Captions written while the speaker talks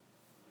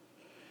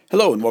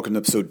Hello and welcome to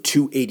episode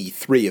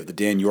 283 of the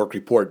Dan York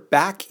Report.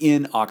 Back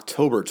in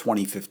October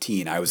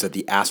 2015, I was at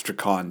the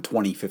AstriCon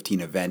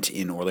 2015 event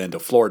in Orlando,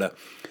 Florida.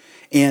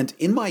 And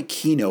in my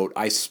keynote,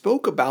 I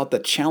spoke about the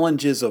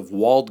challenges of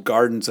walled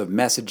gardens of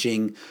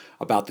messaging,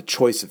 about the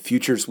choice of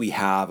futures we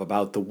have,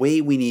 about the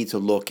way we need to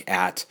look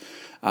at,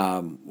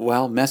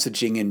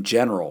 messaging in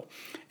general.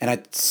 And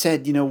I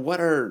said, what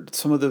are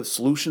some of the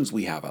solutions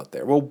we have out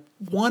there? Well,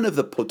 one of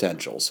the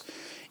potentials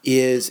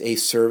is a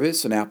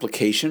service, an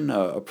application,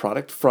 a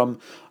product from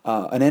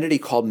an entity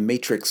called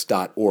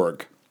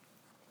matrix.org.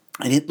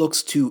 And it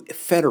looks to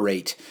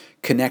federate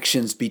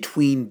connections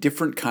between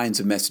different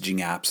kinds of messaging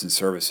apps and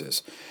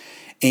services.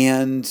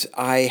 And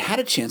I had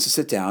a chance to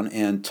sit down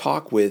and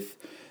talk with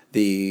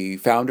the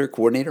founder,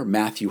 coordinator,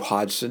 Matthew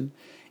Hodgson.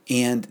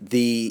 And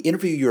the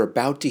interview you're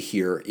about to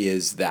hear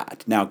is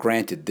that. Now,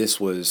 granted, this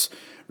was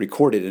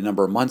recorded a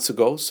number of months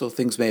ago, so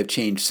things may have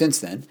changed since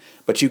then,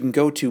 but you can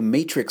go to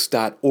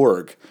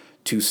matrix.org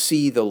to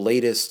see the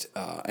latest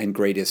and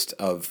greatest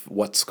of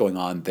what's going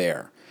on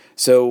there.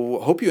 So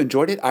hope you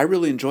enjoyed it. I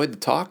really enjoyed the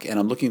talk, and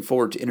I'm looking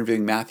forward to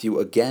interviewing Matthew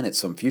again at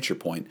some future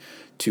point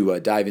to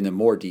dive into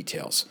more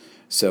details.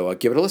 So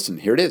give it a listen.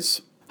 Here it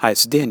is. Hi,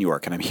 it's Dan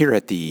York, and I'm here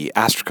at the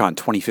AstriCon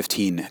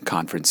 2015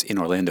 conference in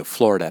Orlando,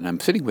 Florida, and I'm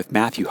sitting with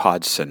Matthew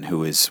Hodgson,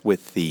 who is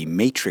with the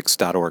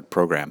matrix.org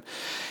program.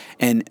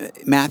 And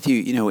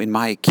Matthew, in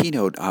my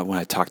keynote, when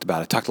I talked a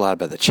lot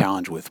about the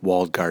challenge with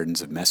walled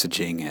gardens of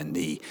messaging and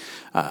the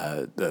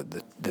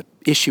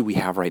issue we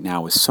have right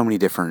now with so many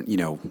different,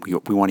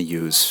 we want to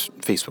use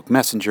Facebook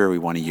Messenger, we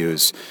want to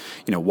use,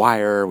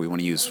 Wire, we want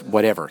to use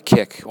whatever,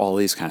 Kik, all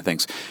these kind of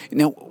things.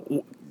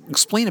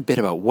 Explain a bit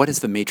about what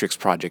is the Matrix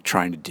project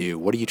trying to do?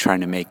 What are you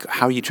trying to make?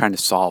 How are you trying to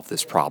solve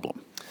this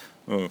problem?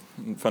 Oh,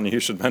 funny you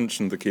should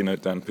mention the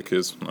keynote, Dan,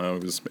 because I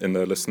was in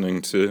there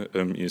listening to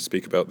you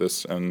speak about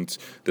this, and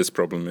this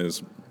problem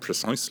is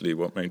precisely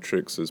what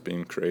Matrix has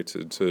been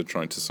created to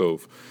try to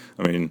solve.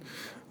 I mean,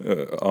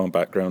 our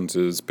background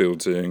is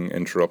building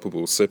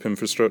interoperable SIP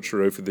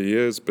infrastructure over the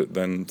years, but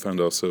then found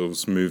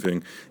ourselves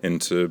moving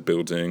into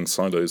building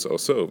silos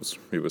ourselves.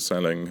 We were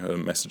selling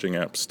messaging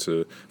apps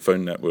to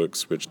phone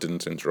networks which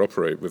didn't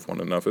interoperate with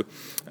one another,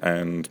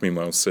 and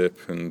meanwhile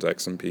SIP and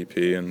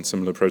XMPP and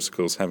similar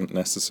protocols haven't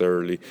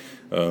necessarily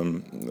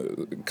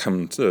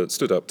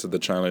stood up to the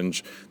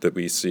challenge that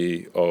we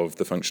see of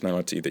the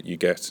functionality that you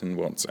get in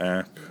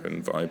WhatsApp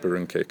and Viber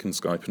and Kik and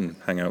Skype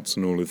and Hangouts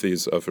and all of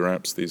these other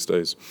apps these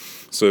days.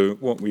 So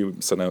what we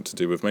set out to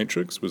do with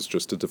Matrix was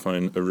just to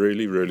define a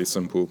really, really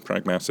simple,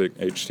 pragmatic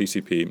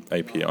HTTP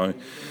API,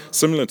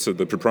 similar to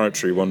the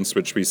proprietary ones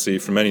which we see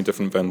from many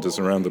different vendors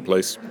around the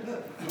place,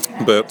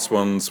 but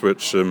ones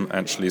which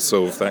actually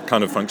solve that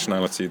kind of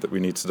functionality that we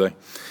need today.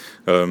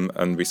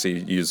 And we see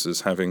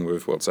users having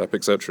with WhatsApp,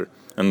 etc.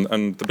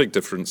 And the big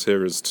difference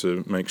here is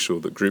to make sure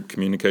that group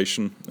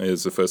communication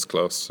is a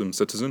first-class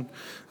citizen.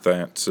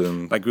 That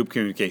by group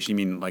communication,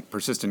 you mean like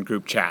persistent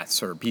group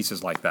chats or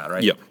pieces like that,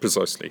 right? Yeah,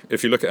 precisely.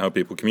 If you look at how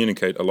people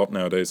communicate a lot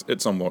nowadays,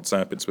 it's on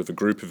WhatsApp, it's with a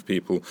group of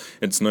people.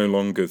 It's no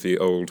longer the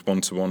old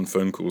one-to-one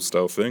phone call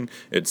style thing.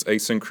 It's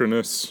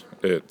asynchronous.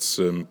 It's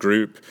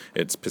group,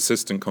 it's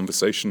persistent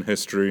conversation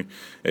history,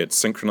 it's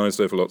synchronized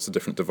over lots of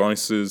different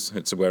devices,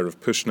 it's aware of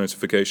push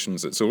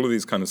notifications, it's all of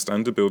these kind of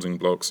standard building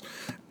blocks,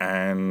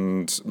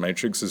 and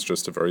Matrix is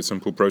just a very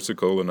simple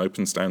protocol, an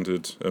open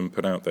standard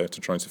put out there to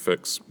try to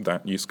fix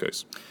that use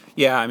case.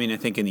 Yeah, I mean, I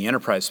think in the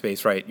enterprise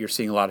space, right, you're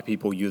seeing a lot of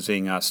people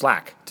using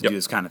Slack to do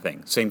this kind of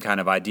thing. Same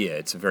kind of idea.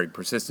 It's a very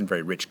persistent,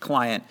 very rich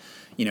client,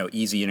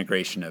 easy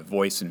integration of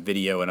voice and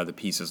video and other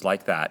pieces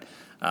like that.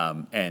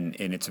 And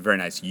it's a very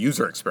nice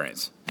user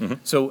experience. Mm-hmm.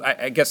 So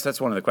I guess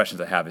that's one of the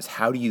questions I have is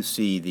how do you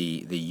see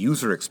the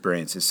user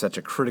experience is such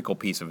a critical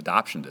piece of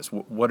adoption to this?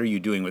 What are you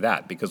doing with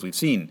that? Because we've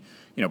seen,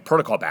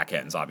 protocol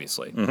backends,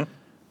 obviously. Mm-hmm.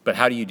 But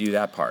how do you do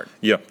that part?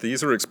 Yeah, the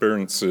user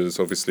experience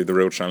is obviously the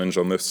real challenge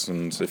on this,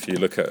 and if you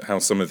look at how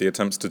some of the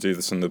attempts to do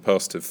this in the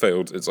past have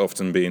failed, it's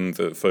often been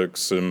that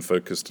folks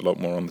focused a lot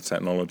more on the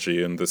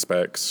technology and the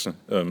specs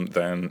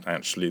than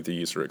actually the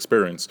user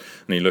experience.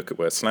 And you look at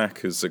where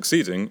Slack is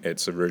succeeding,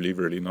 it's a really,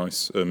 really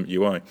nice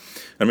UI.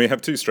 And we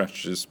have two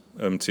strategies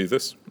to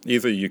this.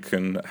 Either you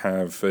can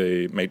have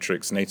a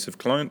Matrix native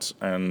client,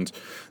 and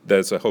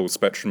there's a whole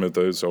spectrum of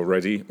those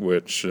already,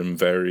 which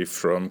vary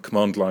from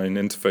command line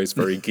interface,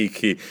 very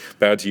geeky,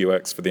 bad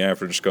UX for the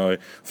average guy,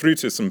 through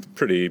to some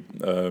pretty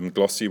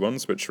glossy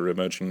ones, which are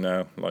emerging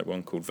now, like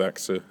one called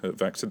Vector at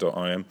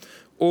vector.im.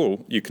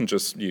 Or you can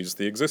just use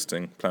the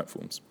existing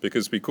platforms,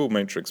 because we call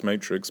Matrix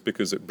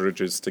because it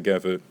bridges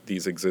together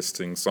these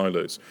existing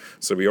silos.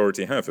 So we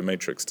already have a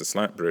Matrix to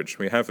Slack bridge.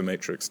 We have a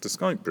Matrix to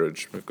Skype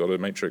bridge. We've got a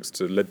Matrix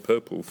to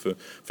libpurple for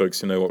folks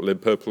who know what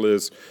libpurple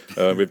is.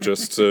 We've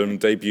just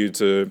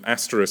debuted an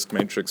asterisk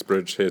Matrix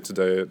bridge here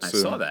today at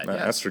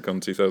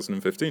AstriCon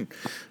 2015.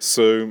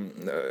 So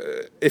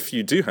if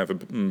you do have a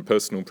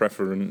personal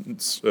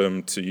preference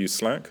to use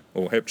Slack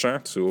or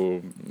HipChat or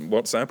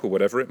WhatsApp or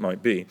whatever it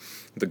might be,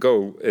 the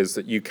goal is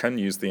that you can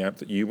use the app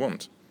that you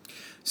want.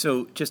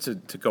 So just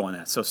to go on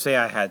that, so say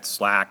I had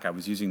Slack, I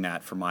was using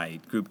that for my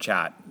group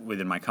chat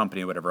within my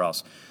company or whatever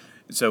else.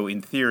 So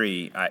in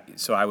theory,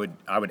 I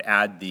would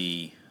add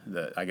the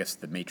I guess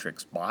the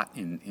Matrix bot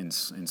in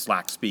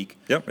Slack speak.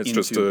 Yep, it's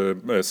just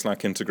a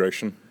Slack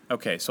integration.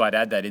 Okay, so I'd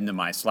add that into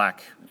my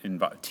Slack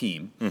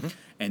team,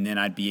 and then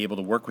I'd be able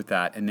to work with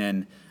that. And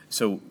then,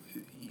 so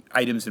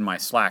items in my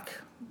Slack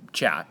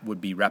chat would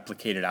be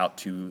replicated out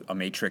to a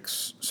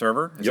Matrix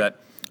server? Is that?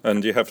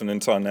 And you have an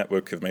entire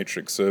network of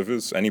Matrix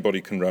servers.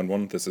 Anybody can run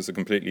one. This is a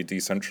completely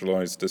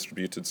decentralized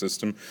distributed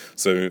system.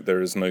 So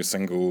there is no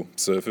single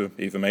server,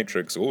 either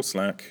Matrix or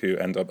Slack, who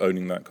end up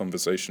owning that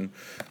conversation.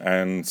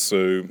 And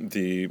so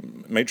the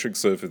Matrix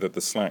server that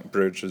the Slack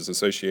bridge is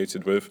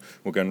associated with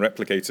will go and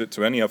replicate it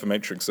to any other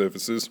Matrix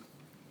services,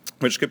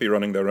 which could be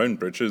running their own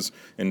bridges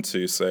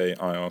into, say,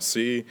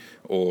 IRC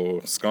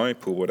or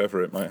Skype or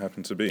whatever it might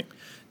happen to be.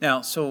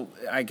 Now, so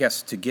I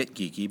guess to get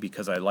geeky,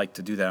 because I like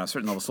to do that on a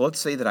certain level, so let's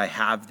say that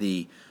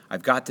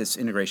I've got this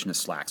integration of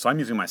Slack. So I'm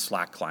using my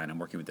Slack client, I'm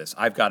working with this.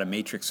 I've got a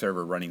Matrix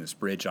server running this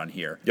bridge on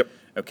here. Yep.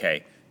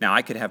 Okay. Now,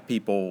 I could have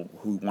people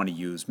who want to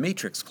use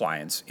Matrix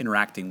clients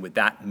interacting with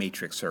that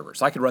Matrix server.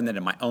 So I could run that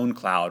in my own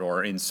cloud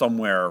or in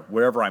somewhere,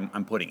 wherever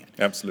I'm putting it.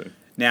 Absolutely.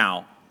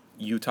 Now,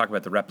 you talk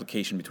about the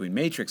replication between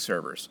Matrix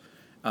servers.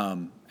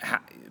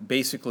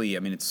 Basically, I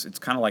mean, it's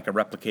kind of like a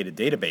replicated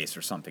database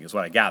or something, is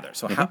what I gather.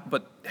 So,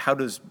 how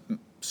does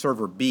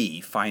server B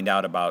find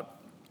out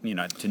about,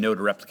 to know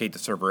to replicate to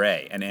server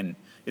A, and then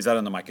is that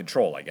under my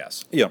control? I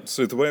guess. Yeah.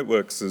 So the way it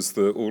works is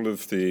that all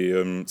of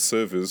the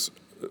servers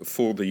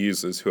for the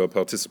users who are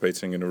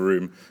participating in a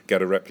room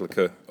get a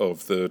replica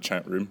of the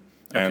chat room.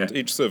 And Okay.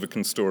 each server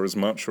can store as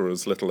much or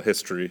as little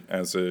history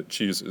as it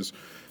chooses.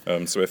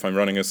 So if I'm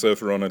running a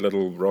server on a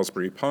little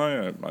Raspberry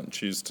Pi, I might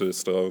choose to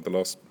store the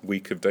last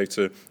week of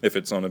data. If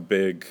it's on a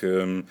big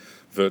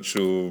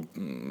virtual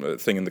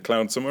thing in the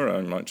cloud somewhere,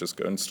 I might just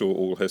go and store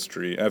all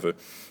history ever.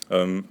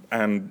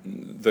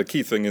 And the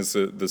key thing is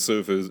that the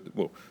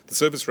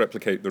servers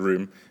replicate the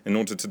room in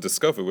order to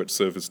discover which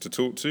servers to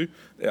talk to.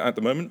 At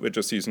the moment, we're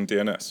just using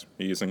DNS.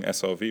 We're using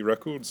SRV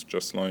records,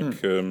 just like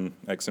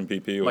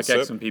XMPP or Like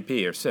SIP.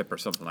 XMPP or SIP or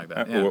something like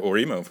that. Or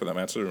email for that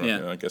matter.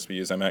 Yeah. I guess we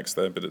use MX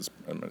there, but it's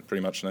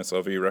pretty much an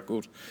SRV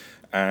record.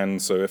 And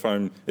so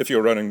if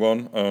you're running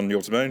one on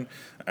your domain,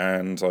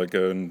 and I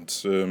go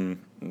and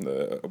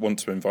want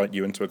to invite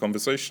you into a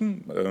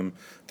conversation,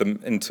 the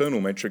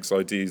internal Matrix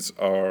IDs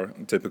are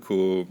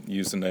typical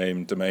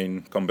username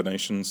domain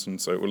combinations,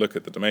 and so it will look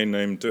at the domain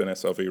name, do an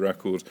SRV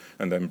record,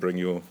 and then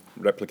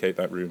replicate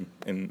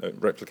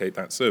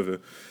that server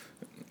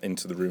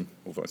into the room,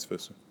 or vice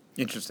versa.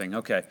 Interesting.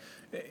 Okay.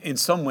 In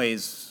some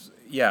ways,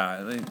 yeah,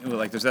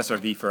 like there's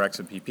SRV for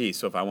XMPP,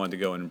 so if I wanted to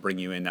go and bring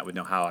you in, that would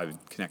know how I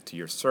would connect to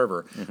your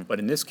server. But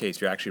in this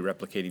case, you're actually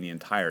replicating the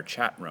entire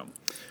chat room.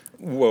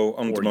 Well,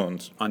 on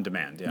demand. On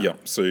demand, yeah. Yeah,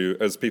 so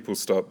as people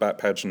start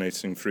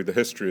backpaginating through the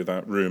history of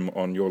that room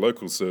on your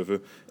local server,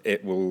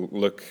 it will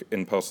look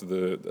as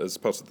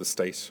part of the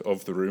state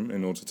of the room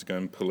in order to go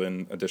and pull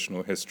in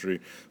additional history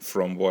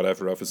from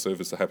whatever other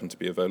servers that happen to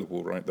be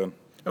available right then.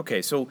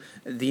 Okay, so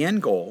the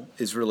end goal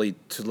is really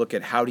to look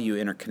at how do you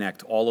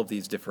interconnect all of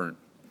these different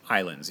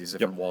islands, these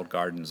different walled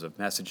gardens of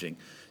messaging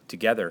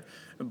together.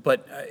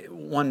 But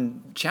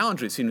one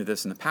challenge we've seen with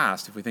this in the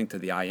past, if we think to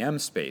the IM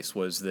space,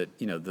 was that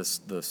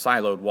the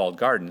siloed walled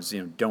gardens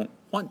don't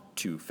want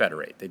to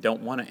federate. They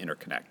don't want to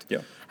interconnect.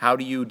 Yeah. How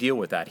do you deal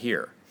with that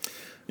here?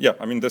 Yeah,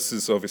 I mean, this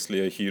is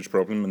obviously a huge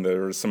problem, and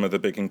there are some of the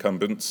big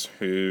incumbents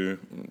who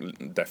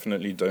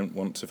definitely don't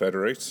want to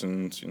federate,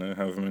 and,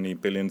 however many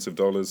billions of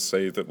dollars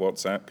say that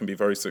WhatsApp can be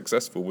very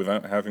successful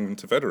without having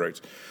to federate.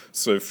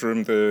 So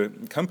from the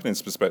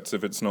company's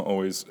perspective, it's not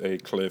always a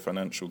clear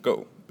financial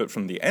goal. But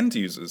from the end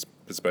user's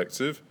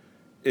perspective,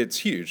 it's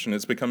huge, and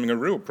it's becoming a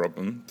real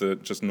problem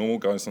that just normal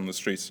guys on the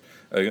streets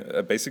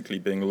are basically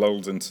being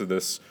lulled into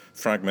this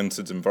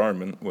fragmented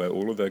environment where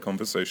all of their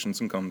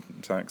conversations and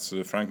contacts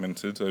are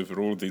fragmented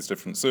over all of these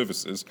different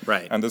services.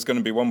 Right. And there's going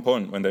to be one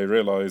point when they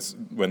realize,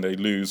 when they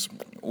lose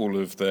all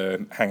of their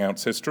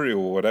Hangouts history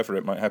or whatever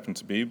it might happen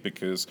to be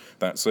because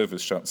that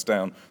service shuts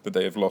down, that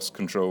they have lost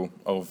control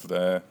of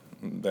their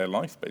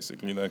life,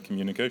 basically, their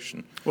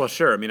communication. Well,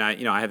 sure. I mean,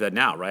 I have that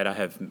now, right? I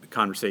have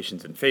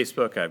conversations in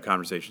Facebook, I have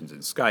conversations in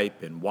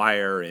Skype, in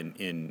Wire,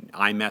 in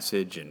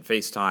iMessage, in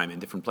FaceTime, in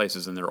different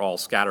places, and they're all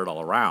scattered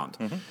all around.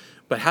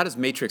 But how does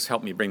Matrix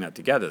help me bring that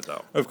together,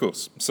 though? Of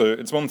course. So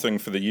it's one thing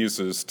for the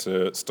users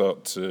to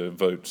start to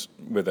vote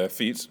with their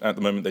feet. At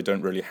the moment, they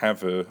don't really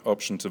have an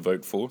option to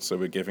vote for, so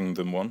we're giving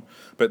them one.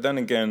 But then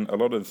again, a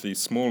lot of the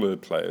smaller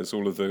players,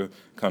 all of the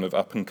kind of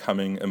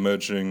up-and-coming,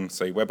 emerging,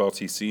 say,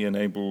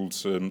 WebRTC-enabled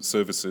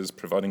services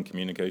providing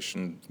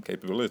communication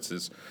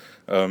capabilities,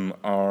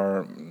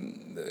 are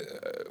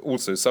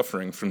also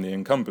suffering from the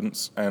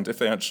incumbents. And if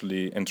they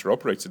actually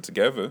interoperated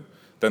together,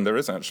 then there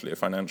is actually a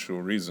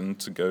financial reason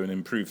to go and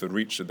improve the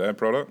reach of their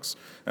products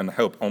and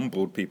help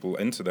onboard people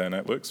into their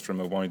networks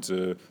from a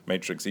wider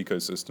Matrix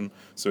ecosystem.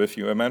 So if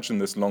you imagine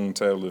this long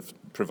tail of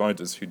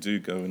providers who do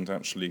go and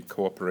actually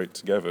cooperate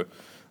together,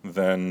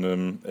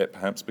 then it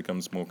perhaps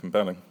becomes more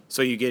compelling.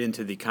 So you get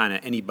into the kind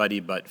of anybody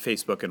but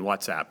Facebook and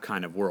WhatsApp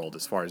kind of world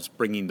as far as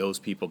bringing those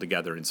people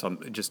together in some,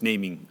 just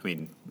naming,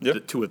 Yep. the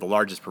two of the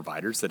largest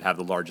providers that have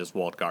the largest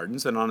walled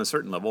gardens, and on a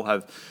certain level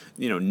have,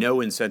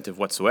 no incentive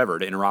whatsoever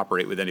to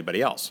interoperate with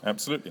anybody else.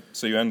 Absolutely.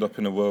 So you end up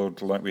in a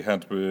world like we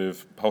had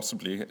with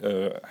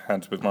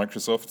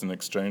Microsoft and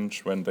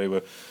Exchange when they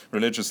were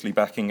religiously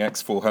backing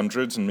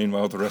X400, and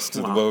meanwhile the rest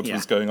of the world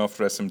was going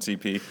after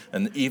SMTP,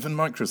 and even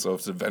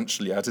Microsoft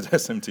eventually added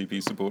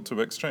SMTP support to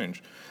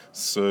Exchange.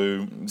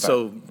 So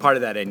part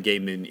of that end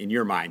game in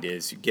your mind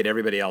is get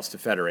everybody else to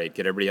federate,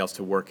 get everybody else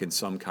to work in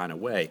some kind of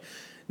way.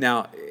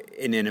 Now,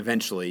 and then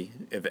eventually,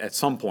 at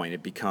some point,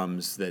 it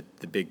becomes that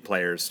the big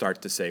players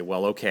start to say,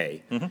 well,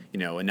 okay,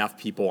 enough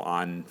people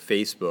on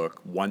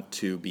Facebook want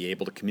to be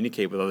able to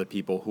communicate with other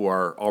people who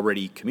are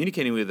already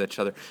communicating with each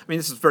other.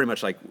 This is very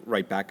much like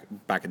back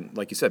in,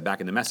 like you said,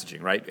 back in the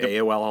messaging, right? Yep.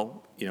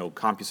 AOL,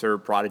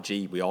 CompuServe,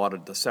 Prodigy, we all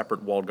had the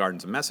separate walled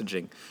gardens of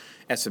messaging.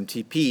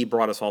 SMTP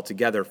brought us all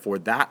together for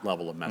that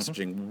level of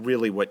messaging. Mm-hmm.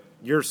 Really what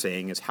you're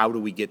saying is how do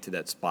we get to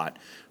that spot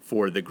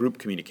for the group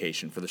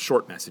communication, for the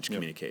short message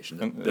communication,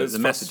 the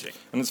messaging.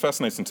 And it's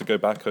fascinating to go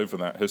back over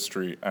that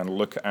history and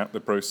look at the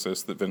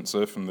process that Vint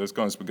Cerf and those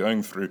guys were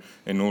going through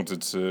in order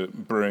to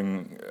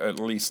bring at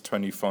least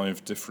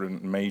 25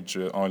 different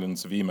major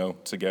islands of email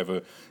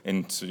together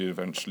into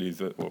eventually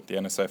the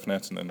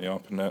NSFnet and then the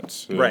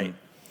ARPANET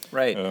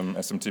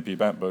SMTP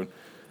backbone.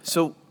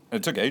 So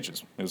it took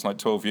ages. It was like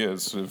 12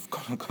 years of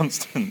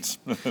constant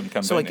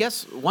campaigning. So I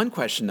guess one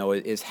question, though,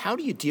 is how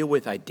do you deal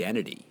with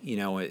identity,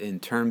 in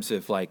terms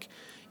of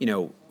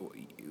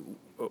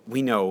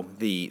we know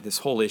this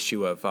whole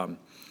issue of, how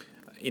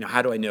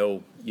do I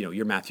know,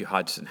 you're Matthew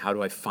Hodgson? How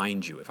do I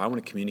find you? If I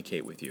want to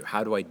communicate with you,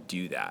 how do I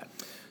do that?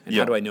 And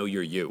how do I know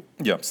you're you?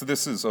 Yeah, so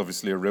this is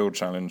obviously a real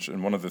challenge,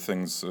 and one of the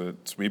things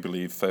that we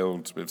believe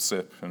failed with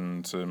SIP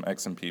and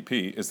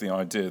XMPP is the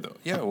idea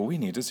that, all we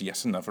need is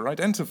yet another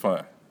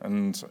identifier.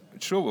 And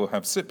sure, we'll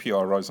have SIP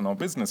PRIs on our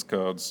business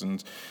cards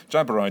and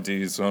Jabber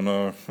IDs on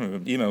our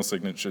email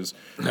signatures.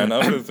 And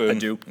other than I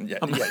do. Yeah.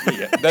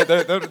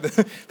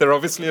 There are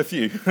obviously a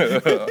few,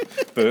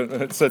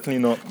 but certainly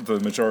not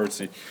the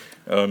majority.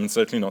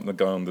 Certainly not the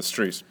guy on the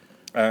street.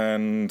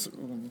 And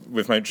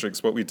with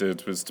Matrix, what we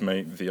did was to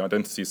make the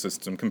identity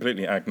system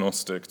completely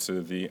agnostic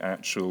to the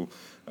actual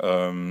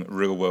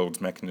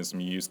real-world mechanism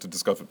you use to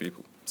discover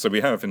people. So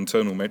we have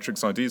internal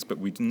Matrix IDs, but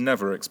we'd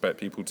never expect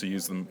people to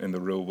use them in the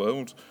real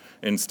world.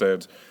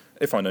 Instead,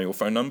 if I know your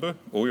phone number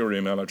or your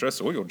email address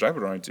or your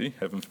Jabber ID,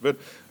 heaven forbid,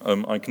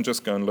 I can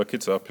just go and look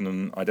it up in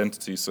an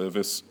identity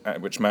service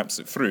which maps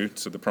it through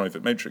to the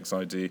private Matrix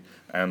ID,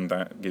 and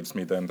that gives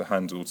me then the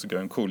handle to go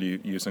and call you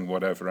using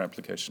whatever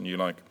application you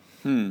like.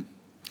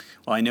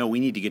 Well, I know we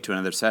need to get to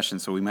another session,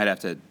 so we might have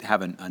to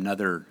have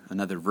another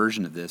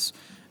version of this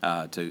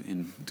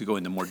to go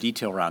into more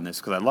detail around this,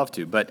 because I'd love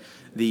to. But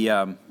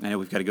I know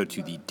we've got to go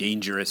to the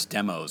dangerous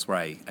demos, where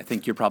I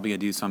think you're probably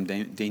going to do some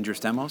dangerous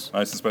demos?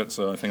 I suspect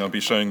so. I think I'll be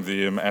showing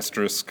the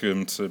asterisk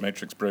to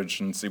Matrix Bridge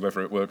and see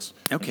whether it works.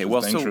 Okay,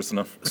 well, dangerous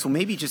enough. So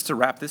maybe just to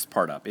wrap this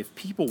part up, if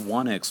people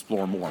want to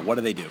explore more, what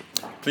do they do?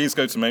 Please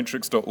go to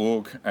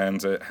matrix.org,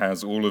 and it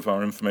has all of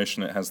our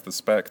information. It has the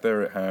spec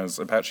there. It has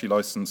Apache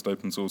licensed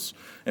open source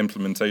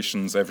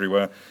implementations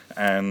everywhere,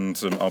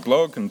 and our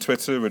blog and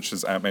Twitter, which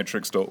is at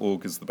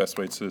matrix.org, is the best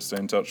way to stay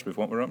in touch with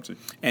what we're up to.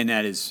 And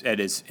that is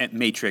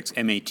Matrix,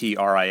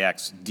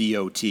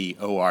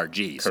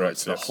 MATRIX.org. So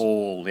it's the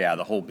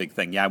whole big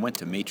thing. Yeah, I went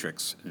to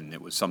Matrix, and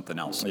it was something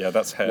else. Yeah,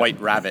 that's hair. White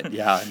Rabbit,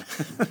 yeah.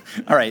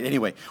 All right,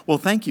 anyway. Well,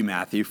 thank you,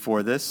 Matthew,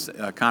 for this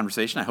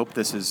conversation. I hope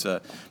this has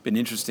been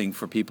interesting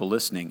for people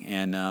listening,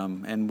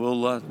 and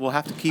we'll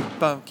have to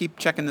keep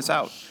checking this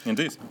out.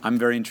 Indeed. I'm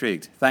very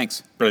intrigued.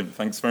 Thanks. Brilliant.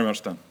 Thanks very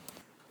much, Dan.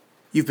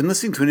 You've been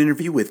listening to an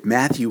interview with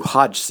Matthew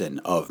Hodgson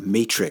of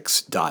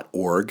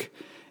Matrix.org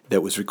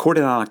that was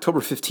recorded on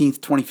October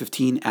 15th,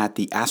 2015 at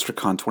the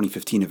AstriCon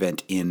 2015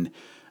 event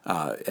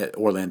at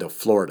Orlando,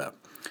 Florida,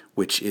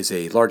 which is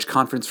a large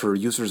conference for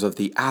users of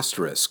the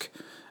Asterisk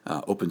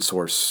open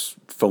source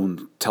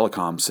phone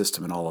telecom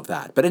system and all of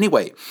that. But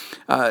anyway,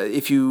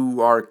 if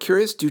you are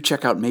curious, do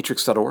check out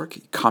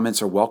Matrix.org.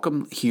 Comments are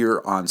welcome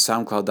here on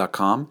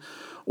SoundCloud.com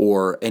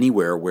or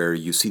anywhere where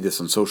you see this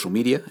on social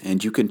media,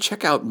 and you can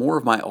check out more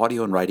of my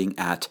audio and writing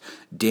at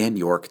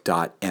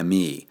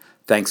danyork.me.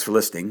 Thanks for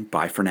listening.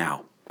 Bye for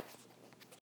now.